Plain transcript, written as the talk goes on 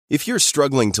If you're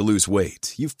struggling to lose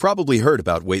weight, you've probably heard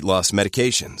about weight loss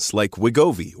medications like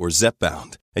Wegovy or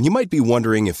Zepbound, and you might be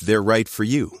wondering if they're right for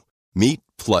you. Meet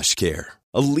PlushCare,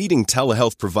 a leading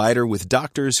telehealth provider with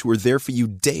doctors who are there for you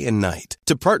day and night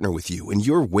to partner with you in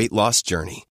your weight loss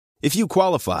journey. If you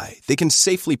qualify, they can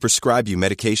safely prescribe you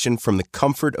medication from the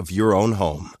comfort of your own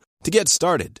home. To get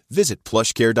started, visit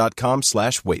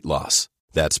plushcare.com/weightloss.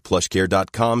 That's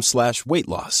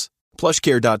plushcare.com/weightloss.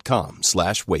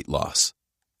 plushcare.com/weightloss.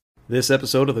 This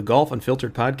episode of the Golf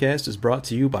Unfiltered podcast is brought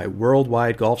to you by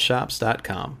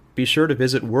WorldwideGolfShops.com. Be sure to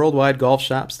visit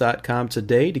WorldwideGolfShops.com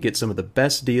today to get some of the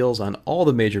best deals on all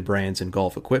the major brands in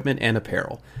golf equipment and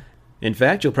apparel. In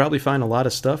fact, you'll probably find a lot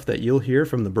of stuff that you'll hear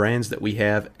from the brands that we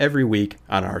have every week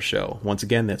on our show. Once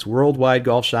again, that's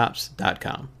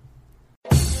WorldwideGolfShops.com.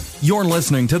 You're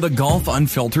listening to the Golf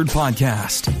Unfiltered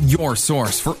podcast, your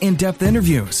source for in-depth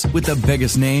interviews with the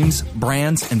biggest names,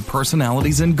 brands, and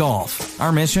personalities in golf.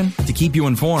 Our mission? To keep you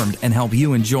informed and help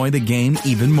you enjoy the game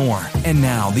even more. And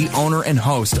now, the owner and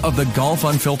host of the Golf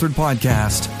Unfiltered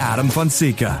podcast, Adam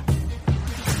Fonseca.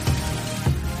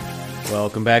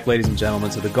 Welcome back, ladies and gentlemen,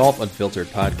 to the Golf Unfiltered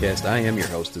podcast. I am your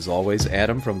host, as always,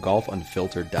 Adam from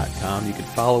GolfUnfiltered.com. You can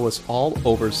follow us all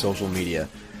over social media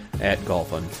at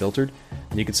Golf Unfiltered.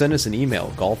 And you can send us an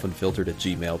email,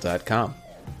 golfunfiltered@gmail.com.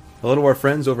 Hello to our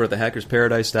friends over at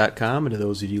thehackersparadise.com and to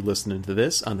those of you listening to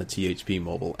this on the THP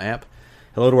mobile app.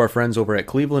 Hello to our friends over at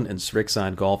Cleveland and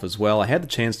Srixon Golf as well. I had the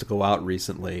chance to go out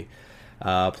recently,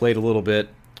 played a little bit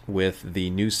with the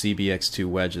new CBX2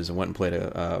 wedges and went and played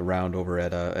a round over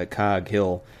at Cog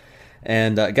Hill.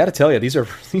 And I got to tell you, these are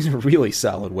really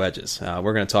solid wedges.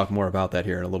 We're going to talk more about that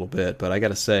here in a little bit, but I got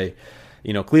to say,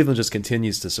 you know, Cleveland just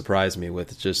continues to surprise me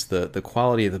with just the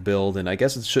quality of the build, and I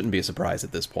guess it shouldn't be a surprise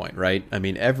at this point, right? I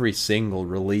mean, every single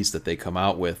release that they come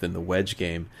out with in the wedge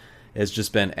game has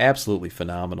just been absolutely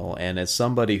phenomenal, and as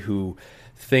somebody who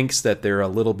thinks that they're a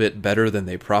little bit better than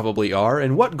they probably are,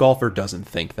 and what golfer doesn't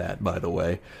think that, by the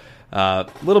way, a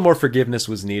little more forgiveness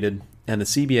was needed, and the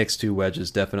CBX2 wedges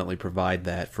definitely provide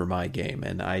that for my game,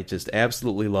 and I just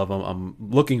absolutely love them. I'm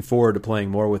looking forward to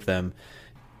playing more with them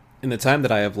in the time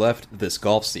that I have left this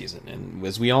golf season. And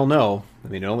as we all know, I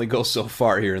mean, it only goes so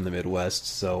far here in the Midwest,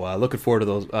 so looking forward to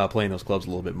those playing those clubs a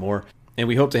little bit more. And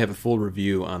we hope to have a full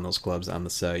review on those clubs on the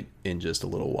site in just a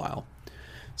little while.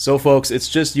 So, folks, it's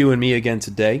just you and me again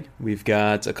today. We've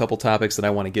got a couple topics that I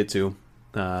want to get to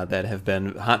that have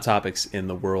been hot topics in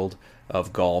the world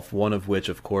of golf, one of which,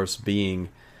 of course, being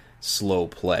slow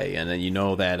play. And you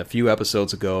know that a few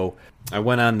episodes ago, I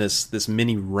went on this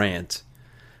mini rant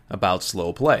about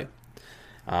slow play.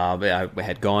 I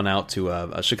had gone out to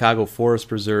a Chicago Forest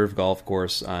Preserve golf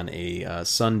course on a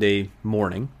Sunday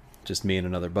morning, just me and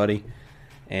another buddy,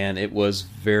 and it was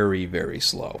very, very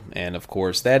slow. And of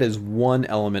course, that is one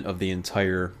element of the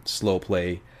entire slow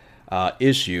play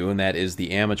issue, and that is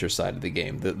the amateur side of the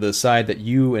game, the side that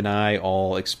you and I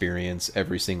all experience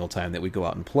every single time that we go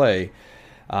out and play.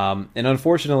 And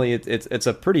unfortunately, it's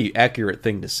a pretty accurate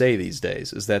thing to say these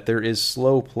days, is that there is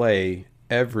slow play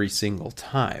every single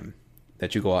time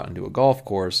that you go out into a golf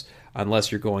course,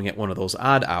 unless you're going at one of those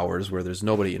odd hours where there's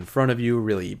nobody in front of you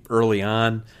really early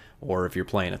on, or if you're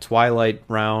playing a twilight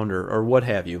round or what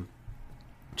have you,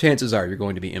 chances are you're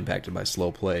going to be impacted by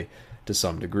slow play to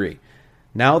some degree.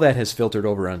 Now that has filtered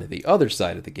over onto the other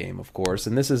side of the game, of course,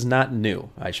 and this is not new.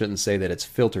 I shouldn't say that it's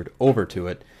filtered over to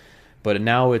it, but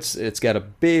now it's got a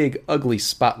big, ugly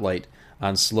spotlight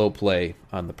on slow play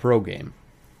on the pro game.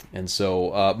 And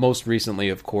so, most recently,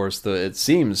 of course, it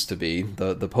seems to be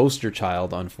the poster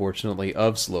child, unfortunately,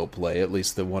 of slow play, at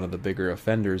least one of the bigger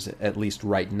offenders, at least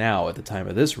right now, at the time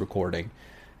of this recording,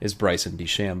 is Bryson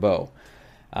DeChambeau.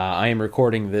 I am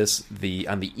recording this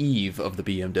on the eve of the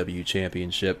BMW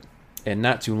Championship, and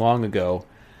not too long ago,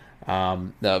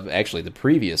 actually the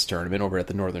previous tournament over at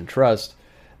the Northern Trust,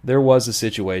 there was a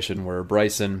situation where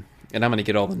Bryson, and I'm going to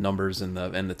get all the numbers and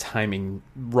the timing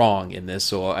wrong in this,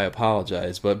 so I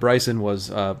apologize. But Bryson was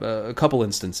a couple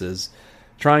instances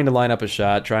trying to line up a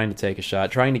shot, trying to take a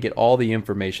shot, trying to get all the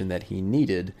information that he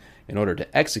needed in order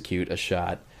to execute a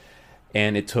shot,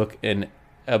 and it took an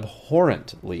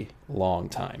abhorrently long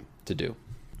time to do.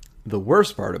 The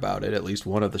worst part about it, at least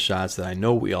one of the shots that I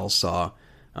know we all saw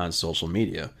on social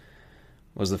media,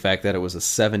 was the fact that it was a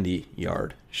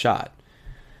 70-yard shot.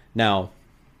 Now,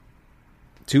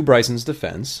 to Bryson's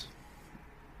defense,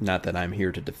 not that I'm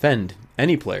here to defend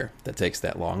any player that takes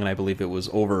that long, and I believe it was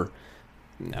over,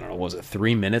 I don't know, was it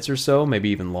 3 minutes or so, maybe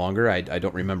even longer? I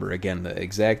don't remember, again, the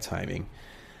exact timing.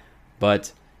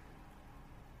 But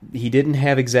he didn't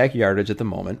have exact yardage at the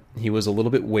moment. He was a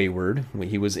little bit wayward.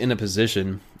 He was in a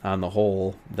position on the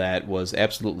hole that was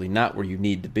absolutely not where you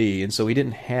need to be, and so he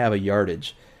didn't have a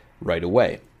yardage right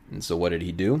away. And so what did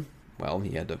he do? Well,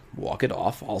 he had to walk it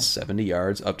off all 70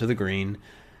 yards up to the green,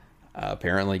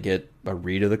 apparently get a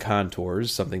read of the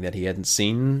contours, something that he hadn't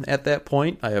seen at that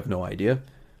point. I have no idea.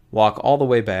 Walk all the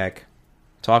way back,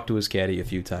 talk to his caddy a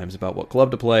few times about what club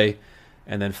to play,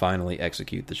 and then finally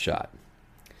execute the shot.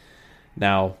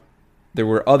 Now, there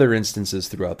were other instances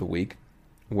throughout the week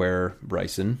where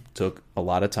Bryson took a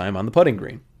lot of time on the putting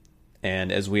green.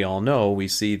 And as we all know, we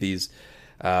see these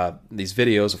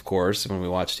videos, of course, when we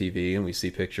watch TV and we see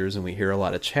pictures and we hear a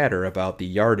lot of chatter about the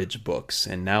yardage books.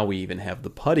 And now we even have the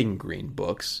putting green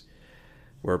books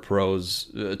where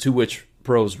to which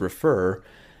pros refer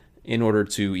in order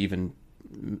to even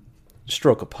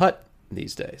stroke a putt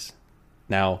these days.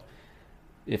 Now,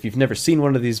 if you've never seen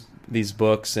one of these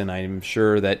books, and I'm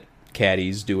sure that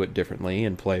caddies do it differently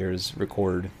and players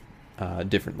record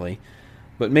differently,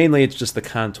 but mainly it's just the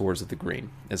contours of the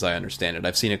green, as I understand it.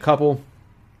 I've seen a couple.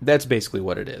 That's basically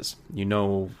what it is. You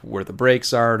know where the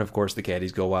breaks are, and of course the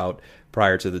caddies go out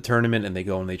prior to the tournament and they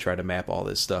go and they try to map all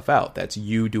this stuff out. That's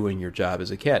you doing your job as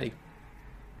a caddy.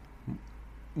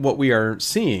 What we are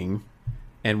seeing,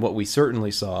 and what we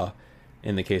certainly saw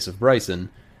in the case of Bryson,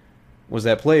 was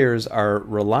that players are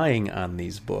relying on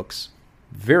these books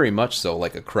very much so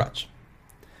like a crutch.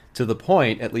 To the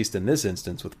point, at least in this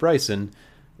instance with Bryson,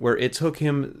 where it took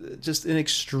him just an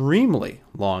extremely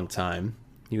long time.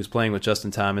 He was playing with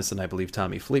Justin Thomas and I believe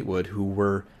Tommy Fleetwood, who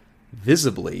were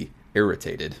visibly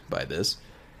irritated by this.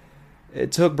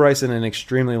 It took Bryson an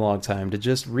extremely long time to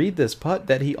just read this putt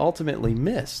that he ultimately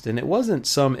missed. And it wasn't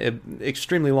some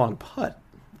extremely long putt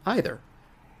either.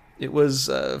 It was,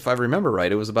 if I remember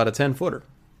right, it was about a 10-footer.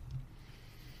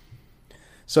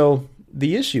 So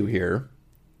the issue here,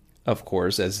 of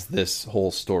course, as this whole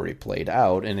story played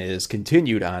out, and it is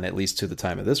continued on at least to the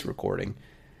time of this recording,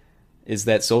 is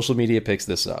that social media picks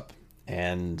this up,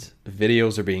 and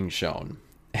videos are being shown.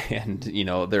 And,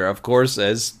 there are, of course,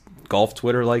 as golf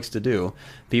Twitter likes to do,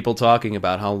 people talking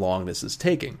about how long this is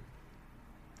taking.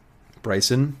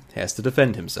 Bryson has to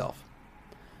defend himself.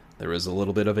 There was a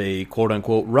little bit of a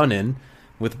quote-unquote run-in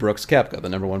with Brooks Koepka, the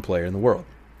number one player in the world.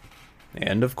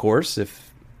 And, of course,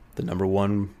 if the number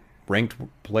one ranked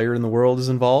player in the world is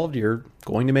involved, you're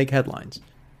going to make headlines.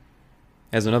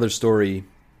 As another story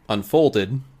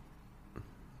unfolded,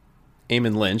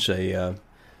 Eamon Lynch, a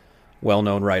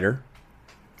well-known writer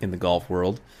in the golf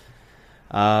world,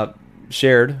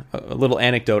 shared a little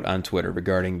anecdote on Twitter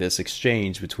regarding this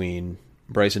exchange between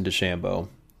Bryson DeChambeau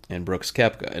and Brooks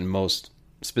Koepka, and more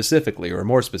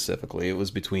specifically, it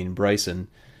was between Bryson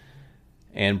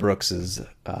and Brooks's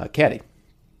caddy.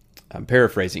 I'm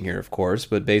paraphrasing here, of course,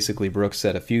 but basically Brooks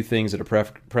said a few things at a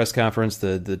press conference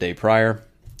the day prior,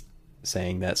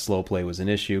 saying that slow play was an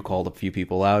issue, called a few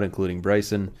people out, including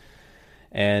Bryson,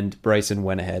 and Bryson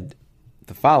went ahead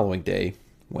the following day,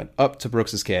 went up to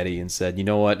Brooks's caddy and said, you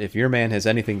know what, if your man has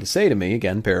anything to say to me,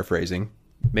 again, paraphrasing,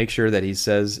 make sure that he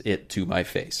says it to my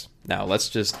face. Now, let's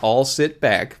just all sit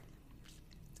back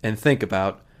and think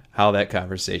about how that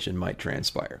conversation might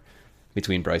transpire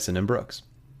between Bryson and Brooks.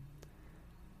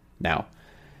 Now,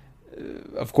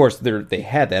 of course, they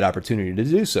had that opportunity to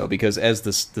do so, because as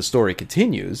the story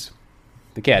continues,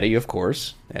 the caddy, of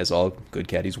course, as all good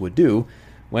caddies would do,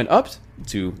 went up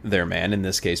to their man, in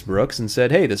this case Brooks, and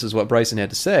said, hey, this is what Bryson had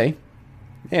to say.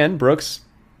 And Brooks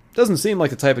doesn't seem like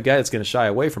the type of guy that's going to shy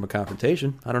away from a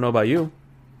confrontation. I don't know about you.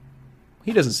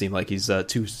 He doesn't seem like he's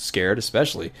too scared,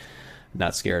 especially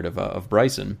not scared of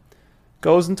Bryson.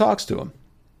 Goes and talks to him.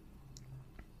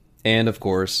 And, of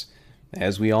course,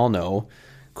 as we all know,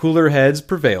 cooler heads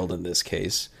prevailed in this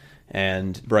case.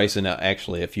 And Bryson,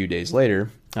 actually a few days later,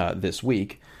 this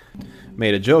week,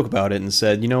 made a joke about it and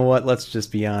said, you know what, let's just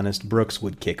be honest, Brooks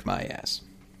would kick my ass.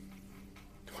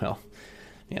 Well,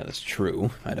 yeah, that's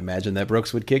true. I'd imagine that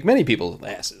Brooks would kick many people's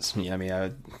asses. I'm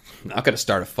not going to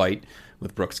start a fight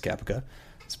with Brooks Koepka,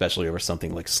 especially over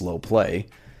something like slow play.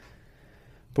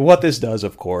 But what this does,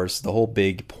 of course, the whole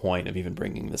big point of even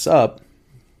bringing this up,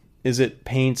 is it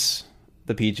paints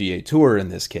the PGA Tour in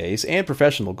this case, and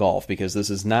professional golf, because this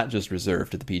is not just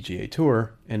reserved to the PGA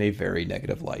Tour, in a very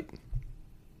negative light.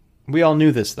 We all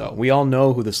knew this, though. We all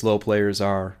know who the slow players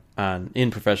are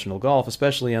in professional golf,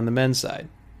 especially on the men's side.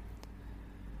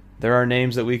 There are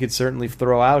names that we could certainly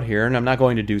throw out here, and I'm not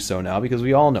going to do so now because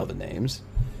we all know the names.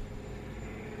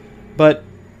 But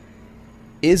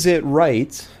is it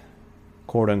right,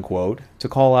 quote-unquote, to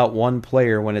call out one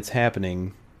player when it's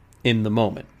happening in the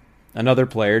moment? Another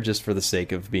player, just for the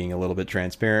sake of being a little bit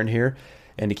transparent here,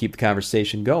 And to keep the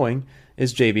conversation going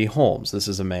is J.B. Holmes. This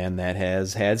is a man that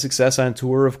has had success on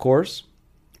tour, of course.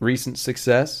 Recent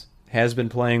success, has been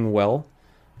playing well,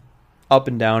 up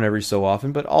and down every so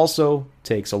often, but also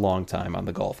takes a long time on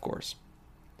the golf course.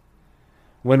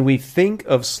 When we think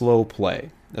of slow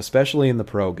play, especially in the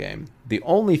pro game, the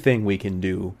only thing we can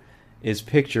do is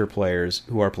picture players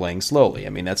who are playing slowly. I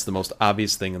mean, that's the most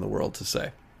obvious thing in the world to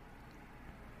say.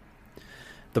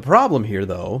 The problem here,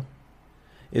 though,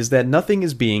 is that nothing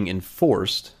is being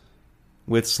enforced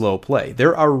with slow play.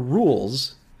 There are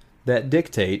rules that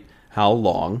dictate how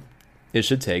long it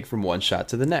should take from one shot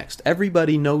to the next.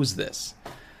 Everybody knows this.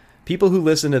 People who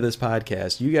listen to this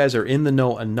podcast, you guys are in the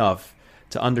know enough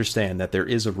to understand that there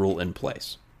is a rule in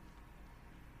place.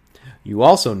 You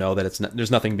also know that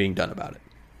there's nothing being done about it.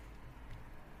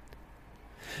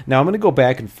 Now, I'm going to go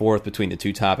back and forth between the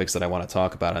two topics that I want to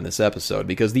talk about on this episode,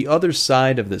 because the other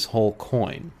side of this whole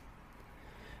coin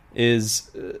is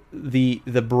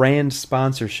the brand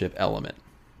sponsorship element,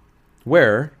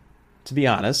 where, to be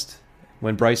honest,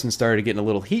 when Bryson started getting a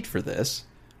little heat for this,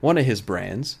 one of his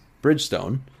brands,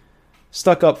 Bridgestone,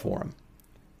 stuck up for him,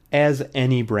 as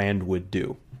any brand would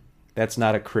do. That's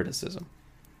not a criticism.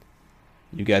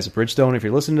 You guys at Bridgestone, if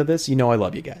you're listening to this, you know I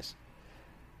love you guys.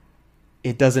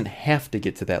 It doesn't have to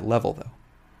get to that level, though.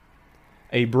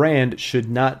 A brand should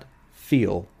not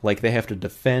feel like they have to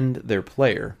defend their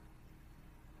player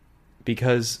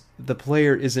because the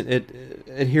player isn't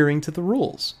adhering to the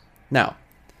rules. Now,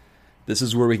 this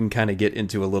is where we can kind of get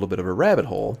into a little bit of a rabbit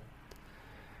hole,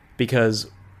 because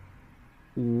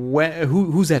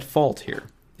who's at fault here?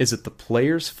 Is it the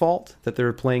player's fault that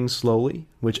they're playing slowly,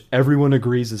 which everyone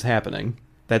agrees is happening?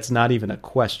 That's not even a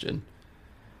question.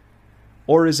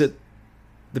 Or is it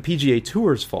the PGA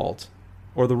Tour's fault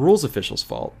or the rules official's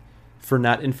fault for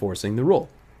not enforcing the rule?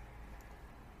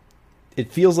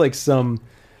 It feels like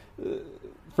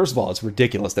first of all, it's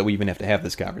ridiculous that we even have to have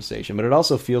this conversation, but it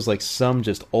also feels like some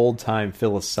just old-time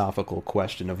philosophical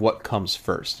question of what comes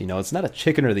first. You know, it's not a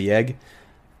chicken or the egg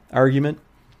argument.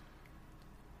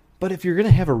 But if you're going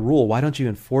to have a rule, why don't you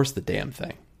enforce the damn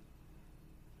thing?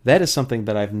 That is something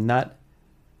that I've not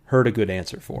heard a good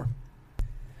answer for.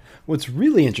 What's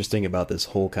really interesting about this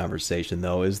whole conversation,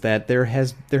 though, is that there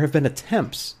have been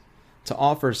attempts to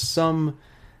offer some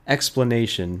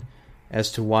explanation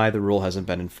as to why the rule hasn't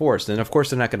been enforced. And of course,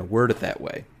 they're not going to word it that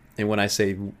way. And when I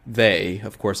say they,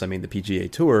 of course, I mean the PGA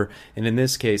Tour. And in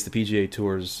this case, the PGA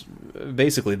Tour's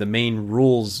basically the main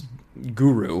rules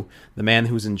guru, the man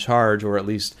who's in charge or at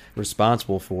least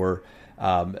responsible for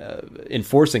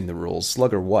enforcing the rules,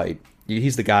 Slugger White.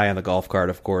 He's the guy on the golf cart,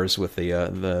 of course, with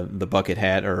the bucket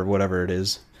hat or whatever it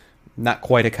is. Not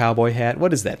quite a cowboy hat.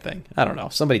 What is that thing? I don't know.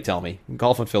 Somebody tell me.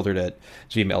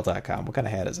 golfunfiltered@gmail.com. What kind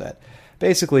of hat is that?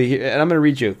 Basically, and I'm going to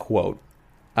read you a quote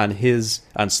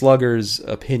on Slugger's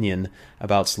opinion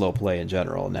about slow play in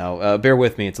general. Now, bear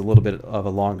with me. It's a little bit of a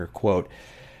longer quote.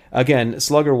 Again,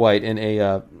 Slugger White in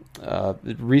a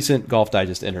recent Golf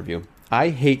Digest interview. I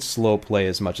hate slow play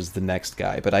as much as the next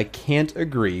guy, but I can't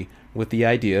agree with the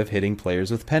idea of hitting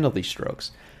players with penalty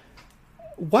strokes.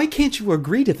 Why can't you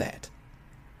agree to that?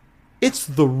 It's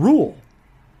the rule.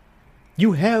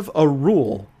 You have a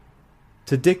rule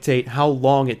to dictate how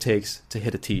long it takes to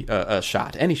hit a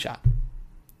shot, any shot.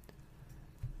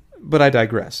 But I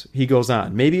digress. He goes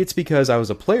on. Maybe it's because I was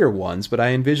a player once, but I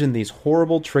envision these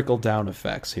horrible trickle-down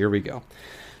effects. Here we go.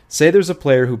 Say there's a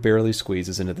player who barely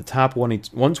squeezes into the top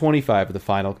 125 of the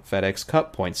final FedEx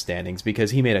Cup point standings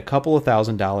because he made a couple of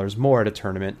 $1,000s more at a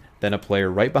tournament than a player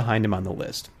right behind him on the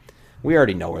list. We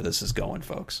already know where this is going,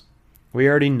 folks. We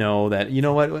already know that, you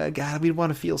know what, God, we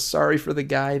want to feel sorry for the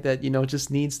guy that, just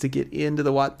needs to get into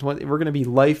the what. We're going to be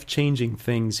life-changing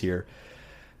things here.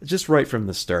 Just right from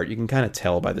the start, you can kind of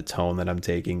tell by the tone that I'm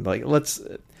taking. Like,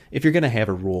 if you're going to have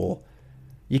a rule,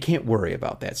 you can't worry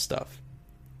about that stuff.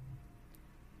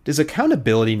 Does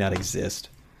accountability not exist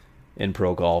in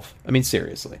pro golf? I mean,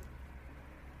 seriously.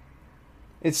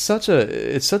 It's such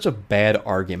a bad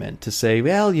argument to say,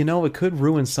 well, it could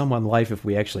ruin someone's life if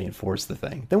we actually enforce the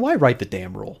thing. Then why write the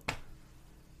damn rule?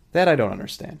 That I don't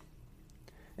understand.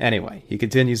 Anyway, he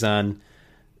continues on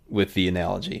with the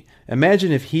analogy.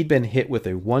 Imagine if he'd been hit with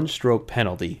a one-stroke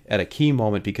penalty at a key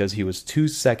moment because he was 2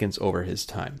 seconds over his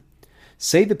time.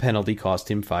 Say the penalty cost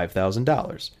him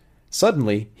 $5,000.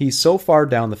 Suddenly, he's so far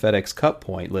down the FedEx Cup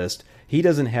point list, he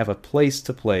doesn't have a place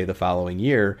to play the following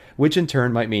year, which in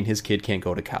turn might mean his kid can't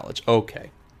go to college.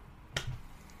 Okay.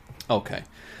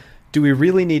 Do we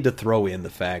really need to throw in the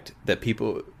fact that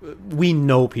we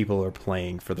know people are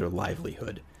playing for their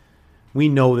livelihood? We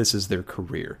know this is their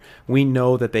career. We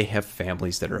know that they have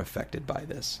families that are affected by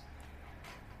this.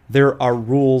 There are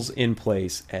rules in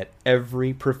place at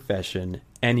every profession,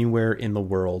 anywhere in the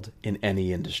world, in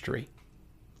any industry.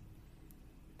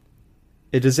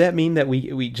 Does that mean that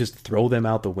we just throw them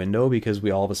out the window because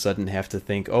we all of a sudden have to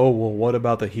think, oh, well, what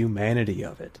about the humanity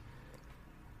of it?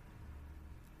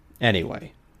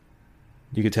 Anyway,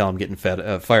 you can tell I'm getting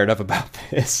fired up about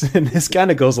this. And this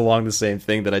kind of goes along the same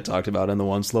thing that I talked about in the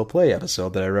One Slow Play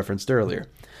episode that I referenced earlier.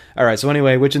 All right, so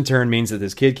anyway, which in turn means that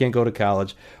this kid can't go to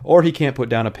college, or he can't put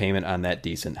down a payment on that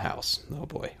decent house. Oh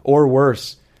boy. Or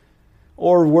worse.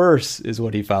 Or worse is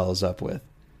what he follows up with.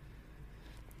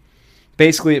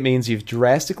 Basically, it means you've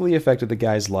drastically affected the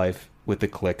guy's life with the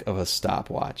click of a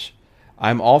stopwatch.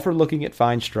 I'm all for looking at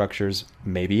fine structures,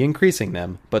 maybe increasing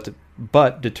them,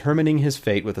 but determining his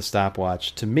fate with a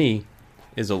stopwatch, to me,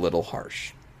 is a little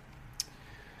harsh.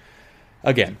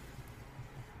 Again,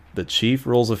 the chief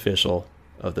rules official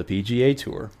of the PGA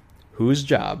Tour, whose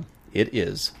job it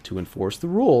is to enforce the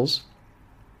rules,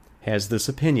 has this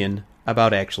opinion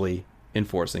about actually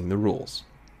enforcing the rules.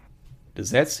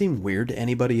 Does that seem weird to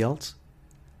anybody else?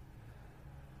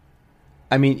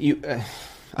 I mean,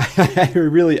 I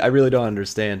really don't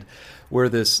understand where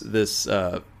this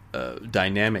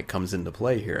dynamic comes into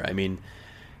play here. I mean,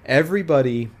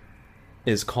 everybody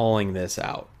is calling this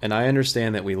out, and I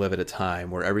understand that we live at a time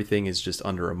where everything is just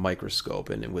under a microscope,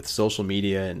 and with social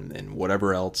media and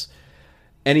whatever else,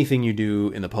 anything you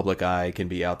do in the public eye can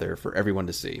be out there for everyone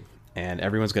to see, and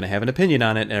everyone's going to have an opinion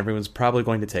on it, and everyone's probably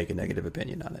going to take a negative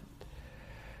opinion on it.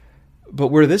 But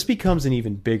where this becomes an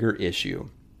even bigger issue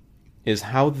is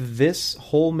how this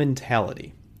whole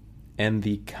mentality and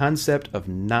the concept of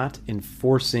not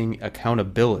enforcing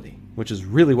accountability, which is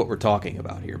really what we're talking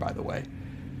about here, by the way,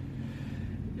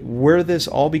 where this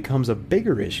all becomes a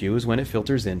bigger issue is when it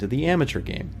filters into the amateur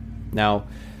game. Now,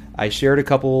 I shared a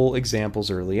couple examples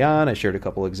early on. I shared a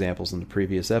couple examples in the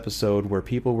previous episode where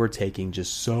people were taking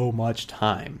just so much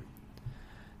time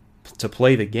to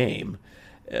play the game.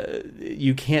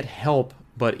 You can't help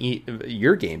but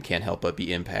your game can't help but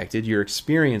be impacted. Your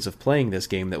experience of playing this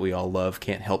game that we all love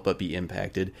can't help but be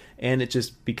impacted. And it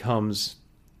just becomes,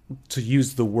 to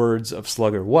use the words of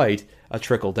Slugger White, a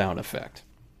trickle-down effect.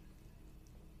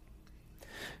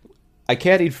 I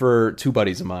caddied for two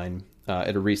buddies of mine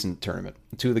at a recent tournament.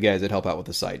 Two of the guys that help out with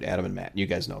the site, Adam and Matt. You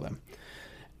guys know them.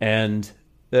 And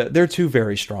they're two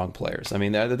very strong players. I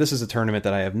mean, this is a tournament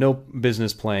that I have no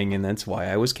business playing in. That's why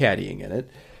I was caddying in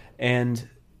it. And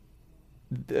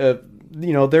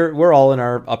we're all in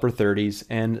our upper 30s,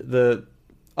 and the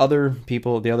other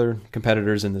people, the other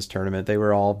competitors in this tournament, they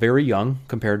were all very young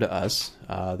compared to us.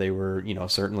 They were,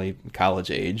 certainly college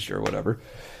aged or whatever.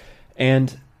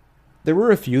 And there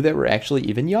were a few that were actually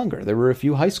even younger. There were a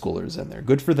few high schoolers in there.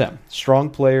 Good for them. Strong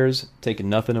players, taking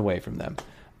nothing away from them.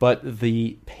 But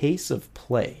the pace of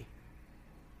play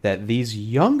that these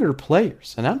younger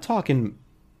players, and I'm talking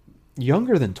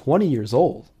younger than 20 years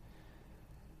old,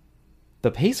 the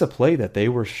pace of play that they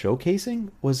were showcasing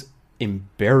was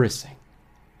embarrassing.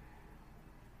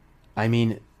 I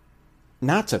mean,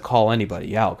 not to call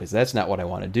anybody out, because that's not what I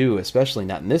want to do, especially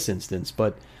not in this instance,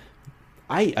 but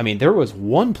I mean, there was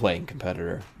one playing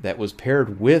competitor that was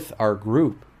paired with our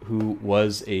group who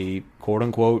was a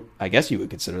quote-unquote, I guess you would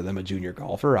consider them a junior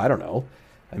golfer. I don't know.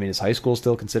 I mean, is high school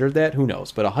still considered that? Who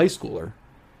knows? But a high schooler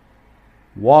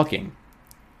walking,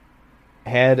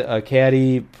 had a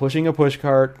caddy pushing a push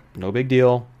cart, no big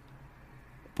deal.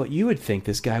 But you would think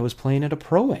this guy was playing at a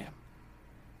pro-am.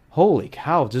 Holy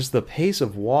cow, just the pace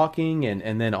of walking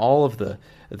and then all of the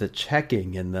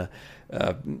checking and the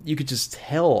you could just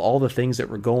tell all the things that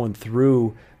were going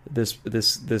through this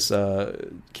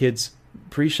kid's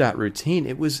pre-shot routine.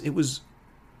 It was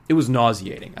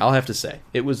nauseating. I'll have to say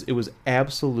it was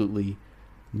absolutely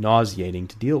nauseating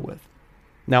to deal with.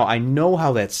 Now I know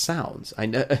how that sounds.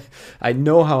 I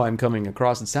know how I'm coming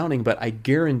across and sounding, but I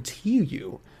guarantee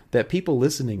you that people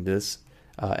listening to this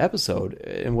episode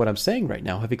and what I'm saying right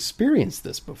now have experienced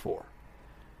this before.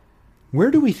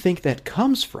 Where do we think that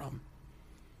comes from?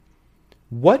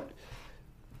 What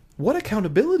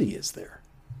accountability is there?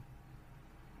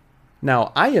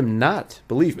 Now,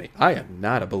 believe me, I am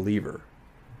not a believer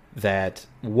that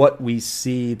what we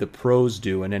see the pros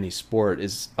do in any sport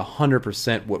is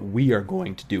 100% what we are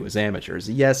going to do as amateurs.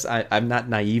 Yes, I'm not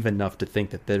naive enough to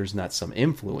think that there's not some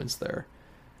influence there.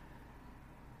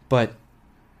 But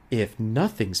if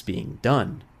nothing's being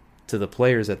done to the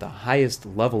players at the highest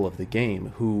level of the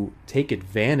game who take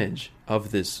advantage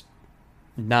of this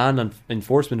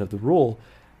non-enforcement of the rule,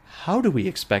 how do we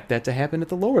expect that to happen at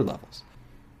the lower levels?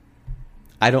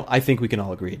 I think we can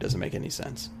all agree it doesn't make any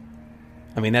sense.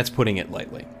 I mean, that's putting it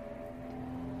lightly.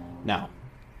 Now,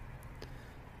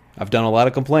 I've done a lot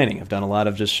of complaining. I've done a lot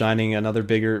of just shining another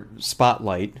bigger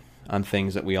spotlight on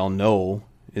things that we all know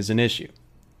is an issue.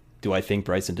 Do I think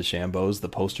Bryson DeChambeau is the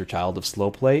poster child of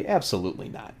slow play? Absolutely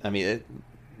not. I mean,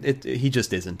 he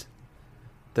just isn't.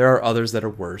 There are others that are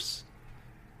worse.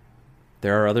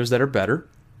 There are others that are better.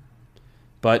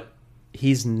 But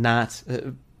he's not...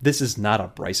 this is not a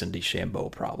Bryson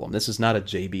DeChambeau problem. This is not a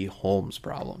J.B. Holmes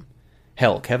problem.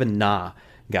 Hell, Kevin Na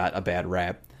got a bad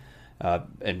rap.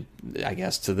 And I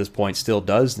guess to this point still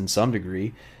does in some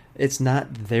degree. It's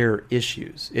not their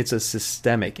issues. It's a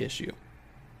systemic issue.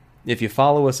 If you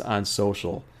follow us on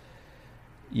social,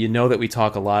 you know that we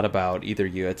talk a lot about either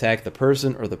you attack the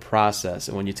person or the process.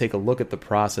 And when you take a look at the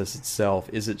process itself,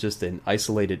 is it just an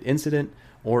isolated incident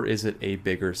or is it a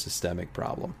bigger systemic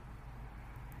problem?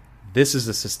 This is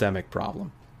a systemic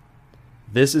problem.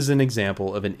 This is an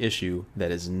example of an issue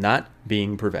that is not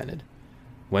being prevented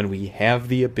when we have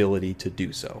the ability to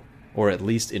do so, or at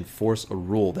least enforce a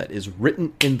rule that is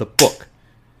written in the book.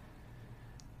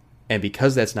 And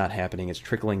because that's not happening, it's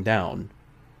trickling down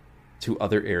to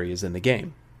other areas in the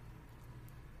game.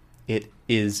 It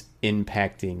is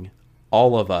impacting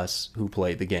all of us who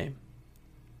play the game.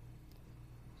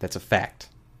 That's a fact.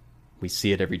 We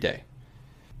see it every day.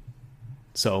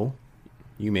 So,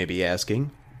 you may be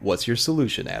asking, what's your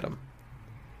solution, Adam?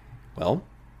 Well,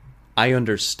 I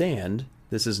understand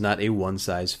this is not a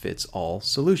one-size-fits-all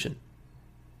solution.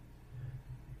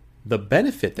 The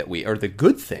benefit that or the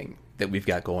good thing that we've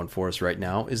got going for us right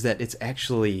now is that it's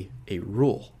actually a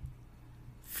rule.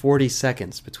 40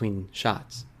 seconds between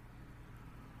shots.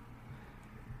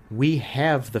 We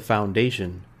have the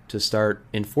foundation to start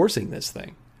enforcing this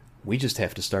thing. We just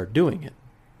have to start doing it.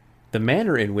 The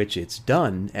manner in which it's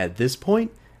done at this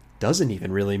point doesn't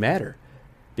even really matter,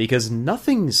 because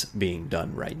nothing's being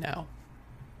done right now.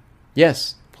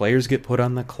 Yes, players get put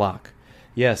on the clock.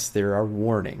 Yes, there are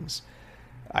warnings.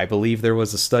 I believe there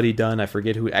was a study done, I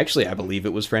forget who, actually I believe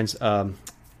it was Eduardo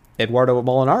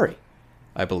Molinari,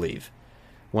 I believe,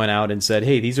 went out and said,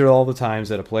 hey, these are all the times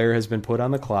that a player has been put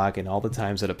on the clock and all the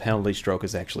times that a penalty stroke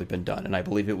has actually been done. And I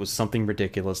believe it was something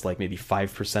ridiculous, like maybe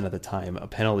 5% of the time a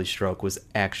penalty stroke was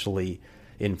actually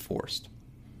enforced.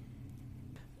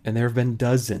 And there have been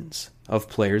dozens of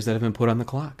players that have been put on the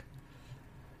clock.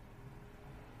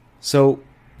 So,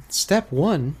 step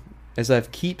one, as I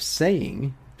keep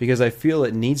saying, because I feel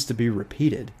it needs to be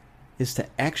repeated, is to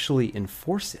actually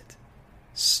enforce it.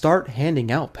 Start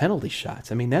handing out penalty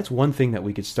shots. I mean, that's one thing that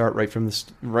we could start right from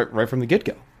the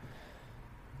get-go.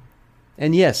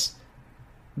 And yes,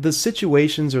 the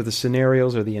situations or the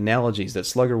scenarios or the analogies that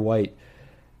Slugger White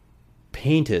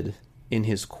painted in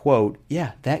his quote,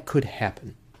 yeah, that could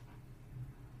happen.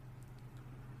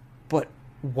 But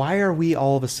why are we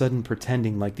all of a sudden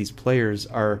pretending like these players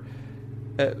are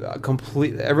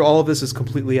all of this is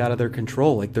completely out of their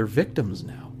control, like they're victims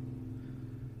now?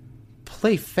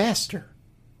 Play faster.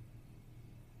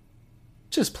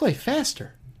 Just play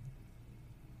faster.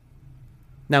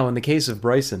 Now, in the case of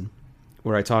Bryson,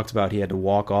 where I talked about he had to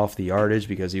walk off the yardage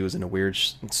because he was in a weird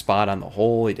spot on the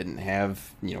hole, he didn't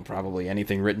have, probably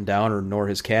anything written down, or nor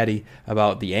his caddy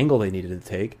about the angle they needed to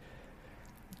take.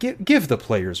 Give the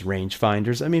players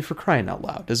rangefinders. I mean, for crying out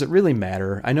loud. Does it really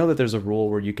matter? I know that there's a rule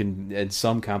where you can, in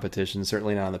some competitions,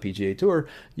 certainly not on the PGA Tour,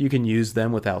 you can use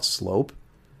them without slope.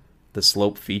 The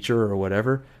slope feature or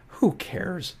whatever. Who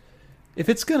cares? If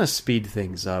it's going to speed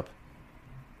things up,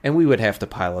 and we would have to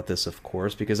pilot this, of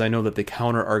course, because I know that the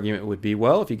counter argument would be,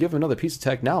 well, if you give them another piece of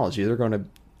technology, they're going to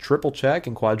triple check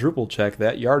and quadruple check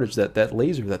that yardage, that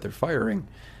laser that they're firing.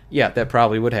 Yeah, that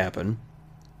probably would happen.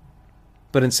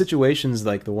 But in situations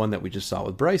like the one that we just saw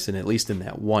with Bryson, at least in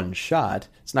that one shot,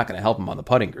 it's not going to help him on the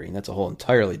putting green. That's a whole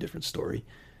entirely different story.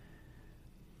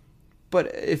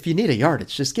 But if you need a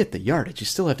yardage, just get the yardage. You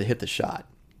still have to hit the shot.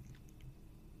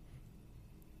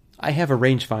 I have a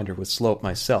rangefinder with slope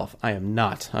myself. I'm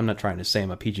not trying to say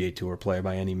I'm a PGA Tour player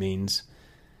by any means.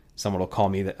 Someone will call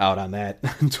me out on that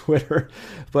on Twitter.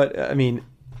 But, I mean,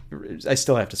 I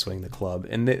still have to swing the club.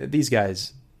 And these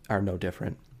guys are no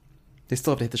different. They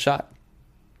still have to hit the shot.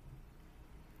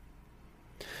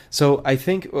 So I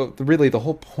think really the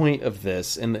whole point of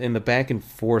this, in the back and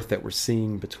forth that we're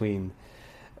seeing between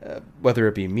whether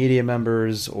it be media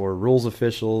members or rules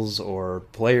officials or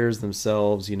players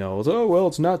themselves,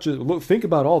 it's not just, look, think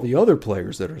about all the other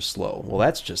players that are slow. Well,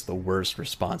 that's just the worst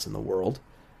response in the world.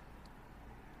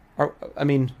 Are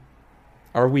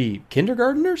we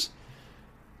kindergartners?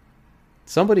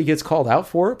 Somebody gets called out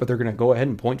for it, but they're going to go ahead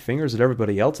and point fingers at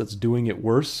everybody else that's doing it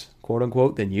worse, quote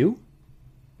unquote, than you?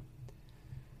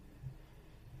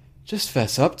 Just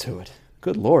fess up to it.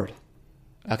 Good Lord.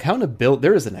 Accountability.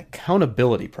 There is an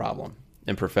accountability problem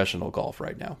in professional golf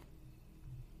right now.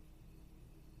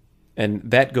 And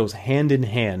that goes hand in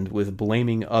hand with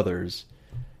blaming others,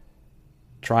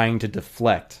 trying to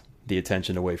deflect the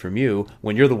attention away from you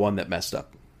when you're the one that messed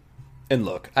up. And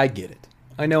look, I get it.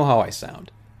 I know how I sound.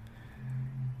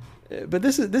 But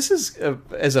this is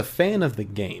as a fan of the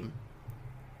game,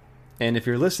 and if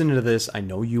you're listening to this, I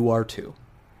know you are too.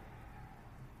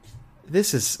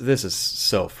 This is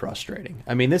so frustrating.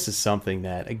 I mean, this is something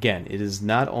that, again, it is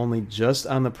not only just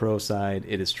on the pro side,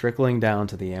 it is trickling down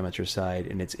to the amateur side,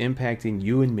 and it's impacting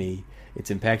you and me. It's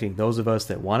impacting those of us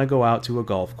that want to go out to a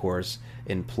golf course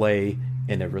and play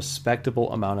in a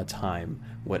respectable amount of time,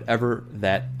 whatever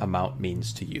that amount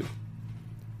means to you.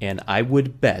 And I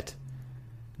would bet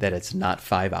that it's not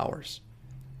 5 hours.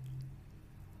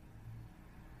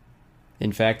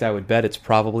 In fact, I would bet it's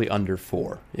probably under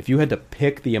 4. If you had to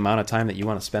pick the amount of time that you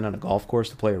want to spend on a golf course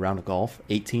to play a round of golf,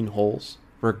 18 holes,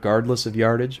 regardless of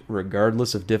yardage,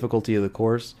 regardless of difficulty of the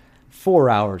course, 4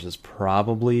 hours is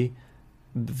probably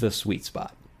the sweet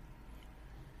spot.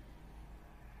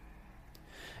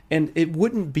 And it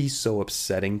wouldn't be so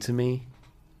upsetting to me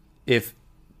if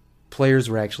players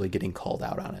were actually getting called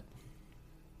out on it.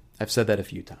 I've said that a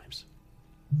few times.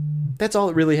 That's all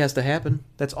that really has to happen.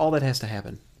 That's all that has to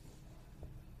happen.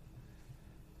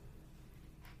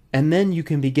 And then you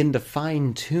can begin to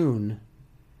fine-tune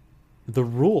the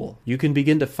rule. You can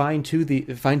begin to fine-tune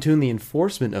the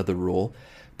enforcement of the rule,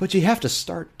 but you have to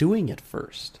start doing it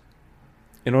first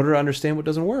in order to understand what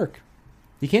doesn't work.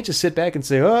 You can't just sit back and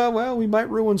say, oh, well, we might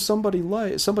ruin somebody's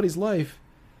life.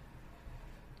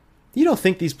 You don't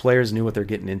think these players knew what they're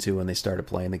getting into when they started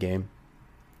playing the game?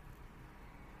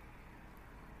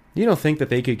 You don't think that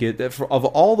they could get, of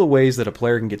all the ways that a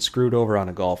player can get screwed over on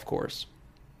a golf course,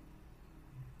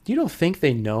 you don't think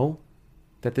they know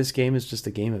that this game is just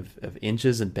a game of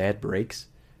inches and bad breaks?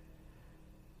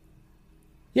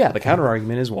 Yeah, the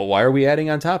counter-argument is, well, why are we adding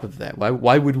on top of that?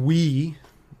 Why would we,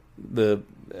 the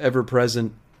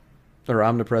ever-present or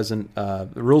omnipresent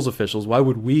rules officials, why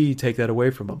would we take that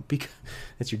away from them? Because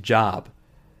it's your job.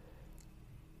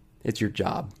 It's your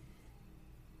job.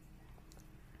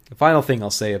 The final thing I'll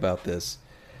say about this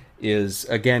is,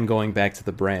 again, going back to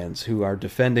the brands who are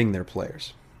defending their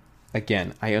players.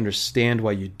 Again, I understand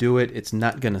why you do it. It's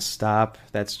not going to stop.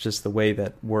 That's just the way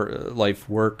that life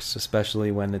works,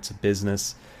 especially when it's a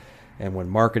business and when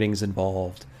marketing's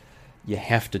involved. You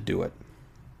have to do it.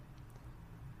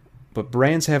 But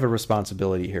brands have a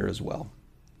responsibility here as well.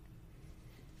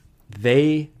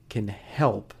 They can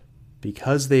help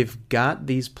because they've got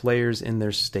these players in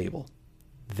their stable.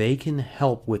 They can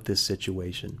help with this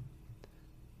situation.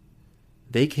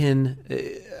 They can,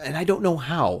 and I don't know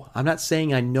how. I'm not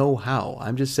saying I know how.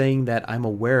 I'm just saying that I'm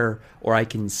aware, or I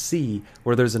can see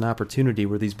where there's an opportunity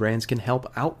where these brands can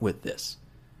help out with this.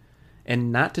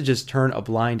 And not to just turn a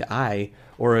blind eye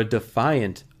or a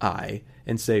defiant eye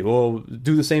and say, well,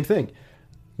 do the same thing.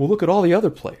 Well, look at all the other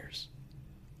players.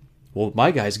 Well,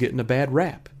 my guy's getting a bad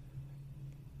rap.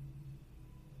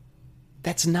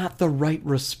 That's not the right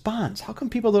response. How come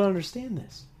people don't understand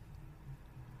this?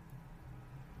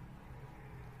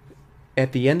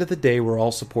 At the end of the day, we're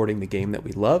all supporting the game that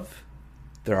we love.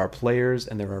 There are players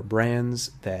and there are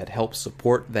brands that help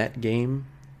support that game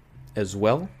as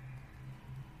well.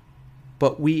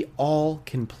 But we all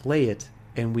can play it,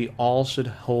 and we all should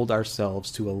hold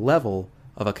ourselves to a level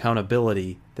of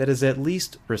accountability that is at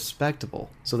least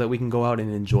respectable so that we can go out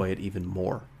and enjoy it even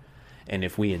more. And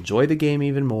if we enjoy the game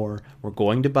even more, we're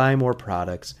going to buy more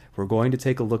products, we're going to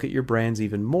take a look at your brands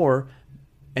even more,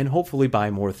 and hopefully buy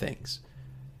more things.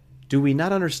 Do we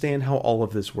not understand how all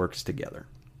of this works together?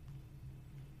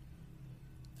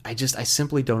 I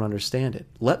simply don't understand it.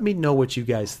 Let me know what you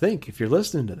guys think if you're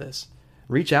listening to this.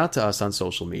 Reach out to us on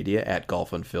social media at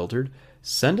Golf Unfiltered.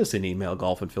 Send us an email,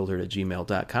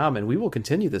 golfunfiltered@gmail.com, and we will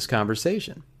continue this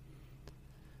conversation.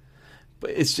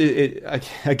 But it's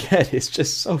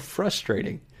just so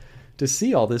frustrating to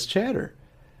see all this chatter.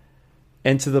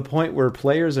 And to the point where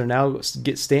players are now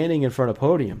standing in front of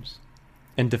podiums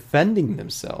and defending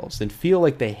themselves and feel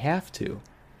like they have to.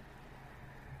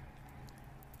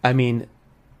 I mean,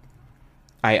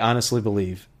 I honestly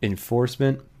believe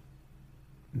enforcement,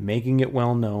 making it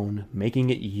well known, making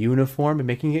it uniform, and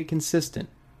making it consistent,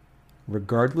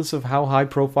 regardless of how high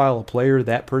profile a player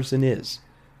that person is,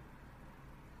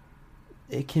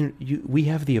 we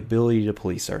have the ability to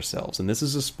police ourselves. And this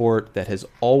is a sport that has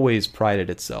always prided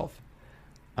itself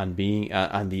on being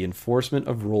on the enforcement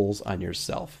of rules on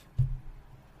yourself.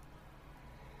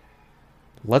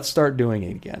 Let's start doing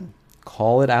it again.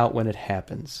 Call it out when it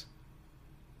happens.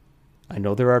 I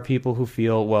know there are people who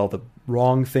feel, well, the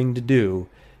wrong thing to do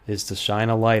is to shine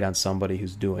a light on somebody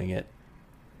who's doing it.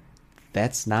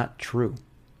 That's not true.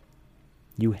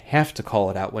 You have to call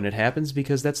it out when it happens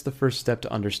because that's the first step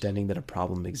to understanding that a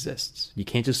problem exists. You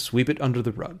can't just sweep it under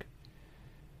the rug.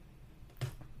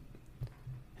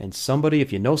 And somebody,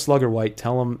 if you know Slugger White,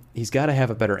 tell him he's got to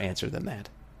have a better answer than that.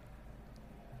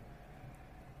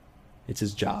 It's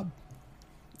his job.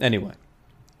 Anyway,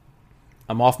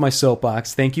 I'm off my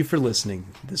soapbox. Thank you for listening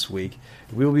this week.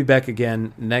 We will be back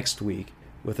again next week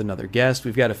with another guest.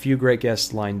 We've got a few great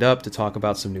guests lined up to talk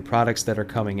about some new products that are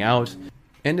coming out.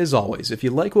 And as always, if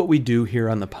you like what we do here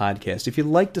on the podcast, if you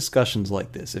like discussions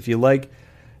like this, if you like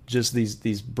just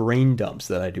these brain dumps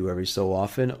that I do every so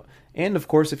often, and of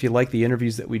course, if you like the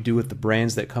interviews that we do with the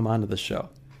brands that come onto the show,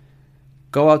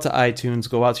 go out to iTunes,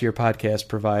 go out to your podcast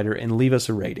provider, and leave us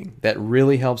a rating. That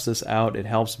really helps us out. It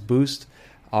helps boost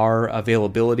our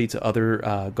availability to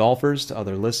other golfers, to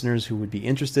other listeners who would be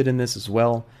interested in this as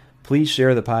well. Please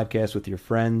share the podcast with your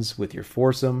friends, with your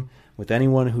foursome, with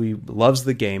anyone who loves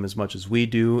the game as much as we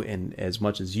do and as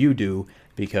much as you do,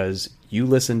 because you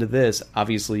listen to this,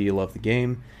 obviously you love the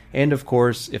game. And of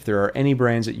course, if there are any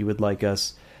brands that you would like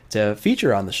us to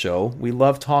feature on the show, we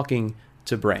love talking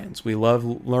to brands. We love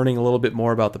learning a little bit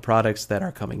more about the products that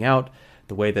are coming out,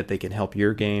 the way that they can help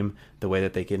your game, the way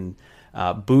that they can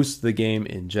boost the game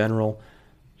in general.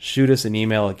 Shoot us an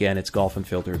email. Again, it's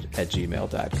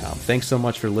golfunfiltered@gmail.com. Thanks so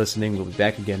much for listening. We'll be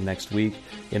back again next week.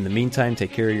 In the meantime,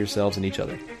 take care of yourselves and each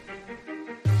other.